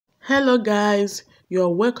Hello guys, you're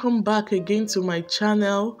welcome back again to my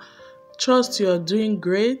channel. Trust you're doing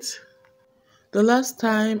great. The last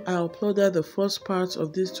time I uploaded the first part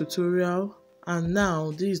of this tutorial and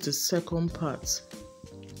now this is the second part.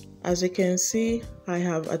 As you can see, I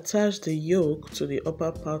have attached the yoke to the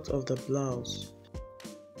upper part of the blouse.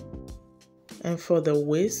 And for the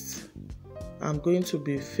waist, I'm going to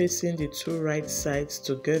be facing the two right sides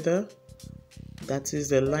together. That is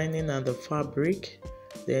the lining and the fabric.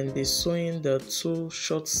 Then be sewing the two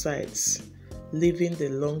short sides, leaving the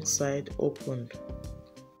long side open.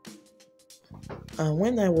 And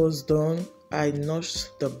when I was done, I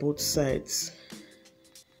notched the both sides.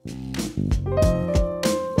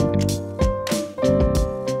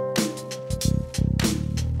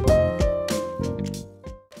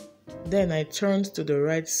 Then I turned to the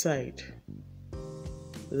right side,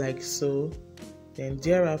 like so. Then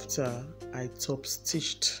thereafter, I top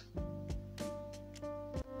stitched.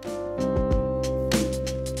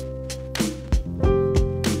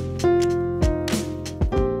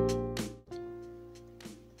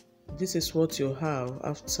 This is what you have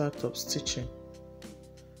after top stitching.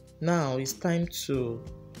 Now it's time to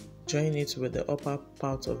join it with the upper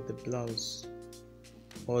part of the blouse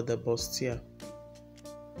or the bustier.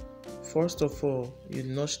 First of all, you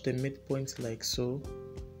notch the midpoint like so.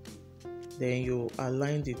 Then you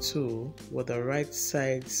align the two with the right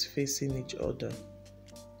sides facing each other.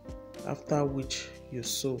 After which you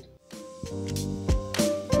sew.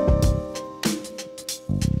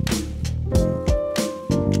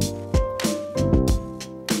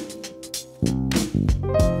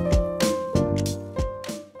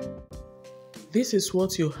 This is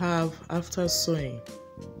what you have after sewing,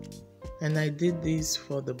 and I did this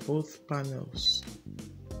for the both panels.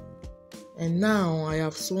 And now I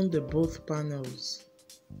have sewn the both panels.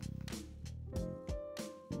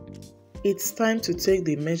 It's time to take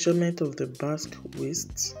the measurement of the basque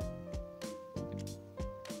waist.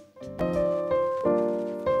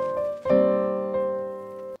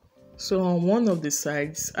 So on one of the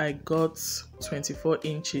sides I got 24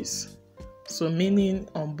 inches. So meaning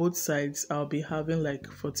on both sides I'll be having like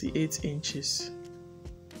 48 inches.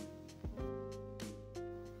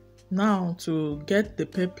 Now to get the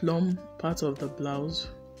peplum part of the blouse,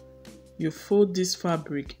 you fold this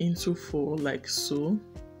fabric into four like so.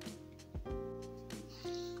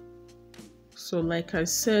 So like I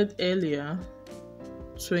said earlier,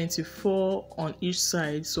 24 on each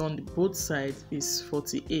side, so on both sides is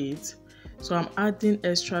 48. So I'm adding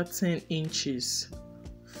extra 10 inches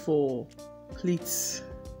for pleats.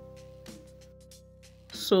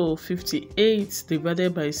 So 58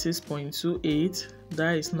 divided by 6.28,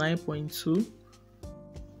 that is 9.2.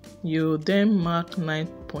 You then mark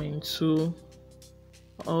 9.2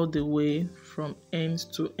 all the way from end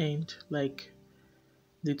to end, like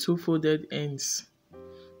the two folded ends.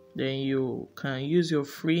 Then you can use your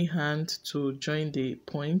free hand to join the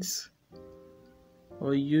points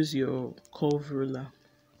or use your curve ruler.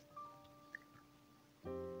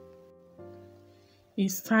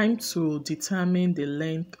 It's time to determine the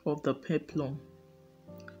length of the peplum.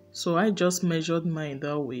 So I just measured mine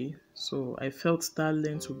that way, so I felt that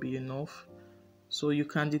length would be enough. So you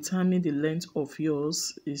can determine the length of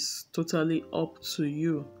yours, is totally up to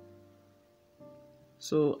you.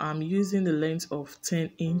 So I'm using the length of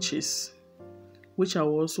 10 inches, which I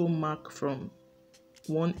will also mark from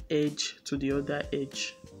one edge to the other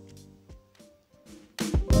edge.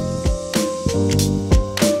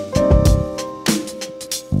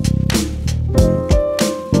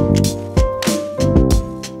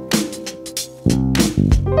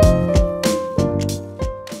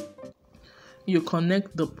 You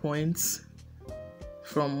connect the points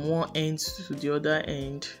from one end to the other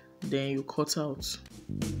end, then you cut out.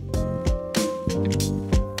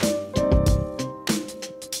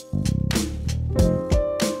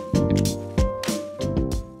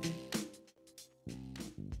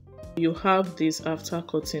 You have this after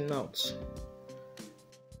cutting out.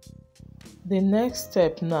 The next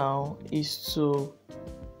step now is to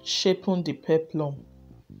shapen the peplum,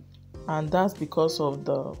 and that's because of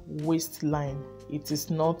the waistline. It is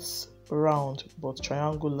not round but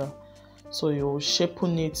triangular, so you will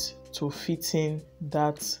shapen it to fit in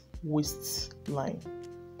that waistline.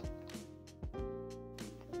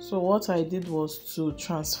 So what I did was to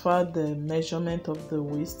transfer the measurement of the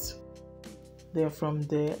waist. Then from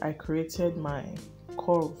there I created my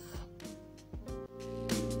curve.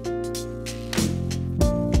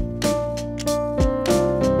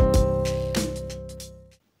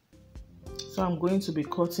 So I'm going to be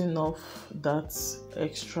cutting off that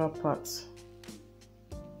extra part.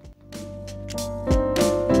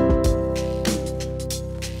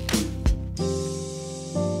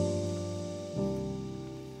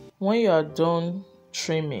 When you are done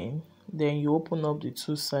trimming, then you open up the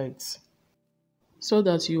two sides so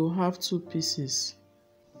that you have two pieces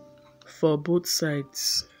for both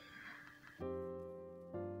sides.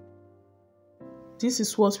 This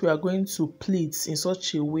is what we are going to pleat in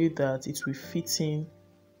such a way that it will fit in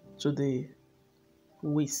to the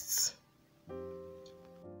waist.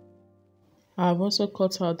 I have also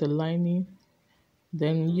cut out the lining,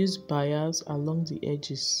 then used bias along the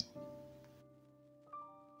edges.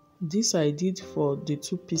 This I did for the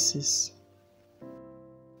two pieces.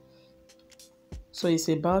 So it's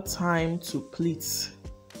about time to pleat.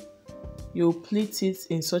 You pleat it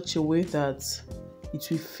in such a way that it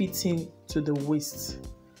will fit in to the waist.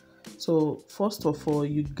 So first of all,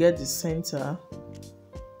 you get the center,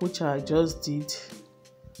 which I just did.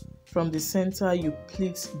 From the center, you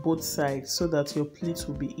pleat both sides so that your pleats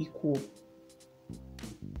will be equal.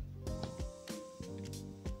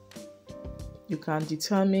 You can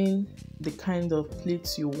determine the kind of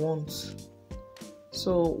pleats you want.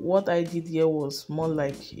 So what I did here was more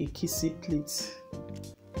like a kissy pleat.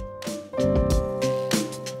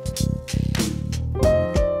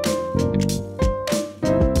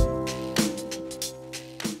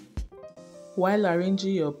 While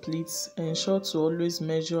arranging your pleats, ensure to always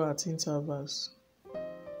measure at intervals.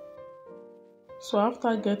 So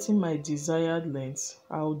after getting my desired length,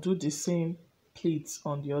 I'll do the same pleats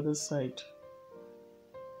on the other side.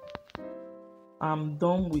 I'm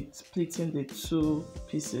done with pleating the two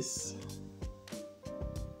pieces.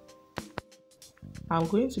 I'm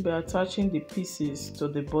going to be attaching the pieces to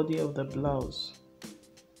the body of the blouse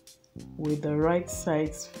with the right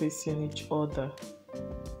sides facing each other.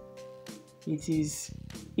 It is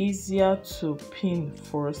easier to pin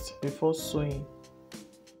first before sewing.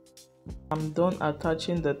 I'm done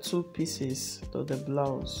attaching the two pieces to the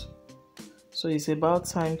blouse. So it's about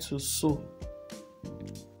time to sew.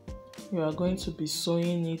 You are going to be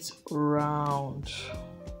sewing it round.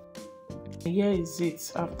 Here is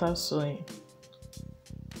it after sewing.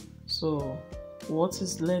 So what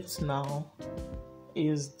is left now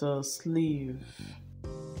is the sleeve.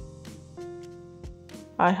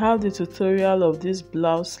 I have the tutorial of this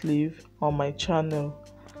blouse sleeve on my channel.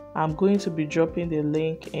 I'm going to be dropping the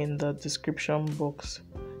link in the description box.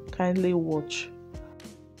 Kindly watch.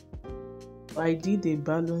 I did a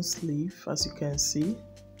balloon sleeve, as you can see.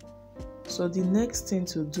 So the next thing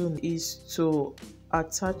to do is to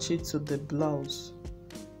attach it to the blouse.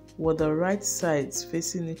 With the right sides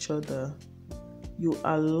facing each other, you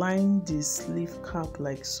align the sleeve cap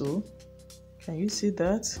like so. Can you see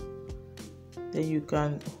that? Then you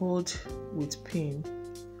can hold with pin.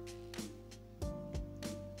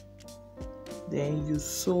 Then you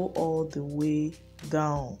sew all the way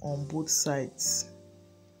down on both sides,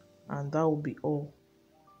 and that will be all.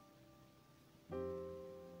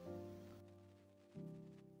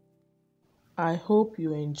 I hope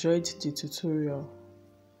you enjoyed the tutorial.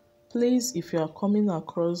 Please, if you are coming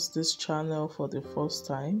across this channel for the first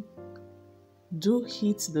time, do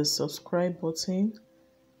hit the subscribe button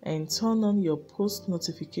and turn on your post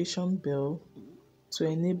notification bell to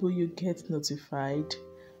enable you get notified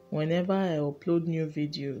whenever I upload new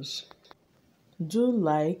videos. Do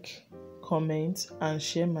like, comment, and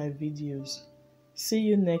share my videos. See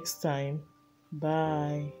you next time.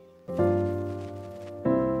 Bye.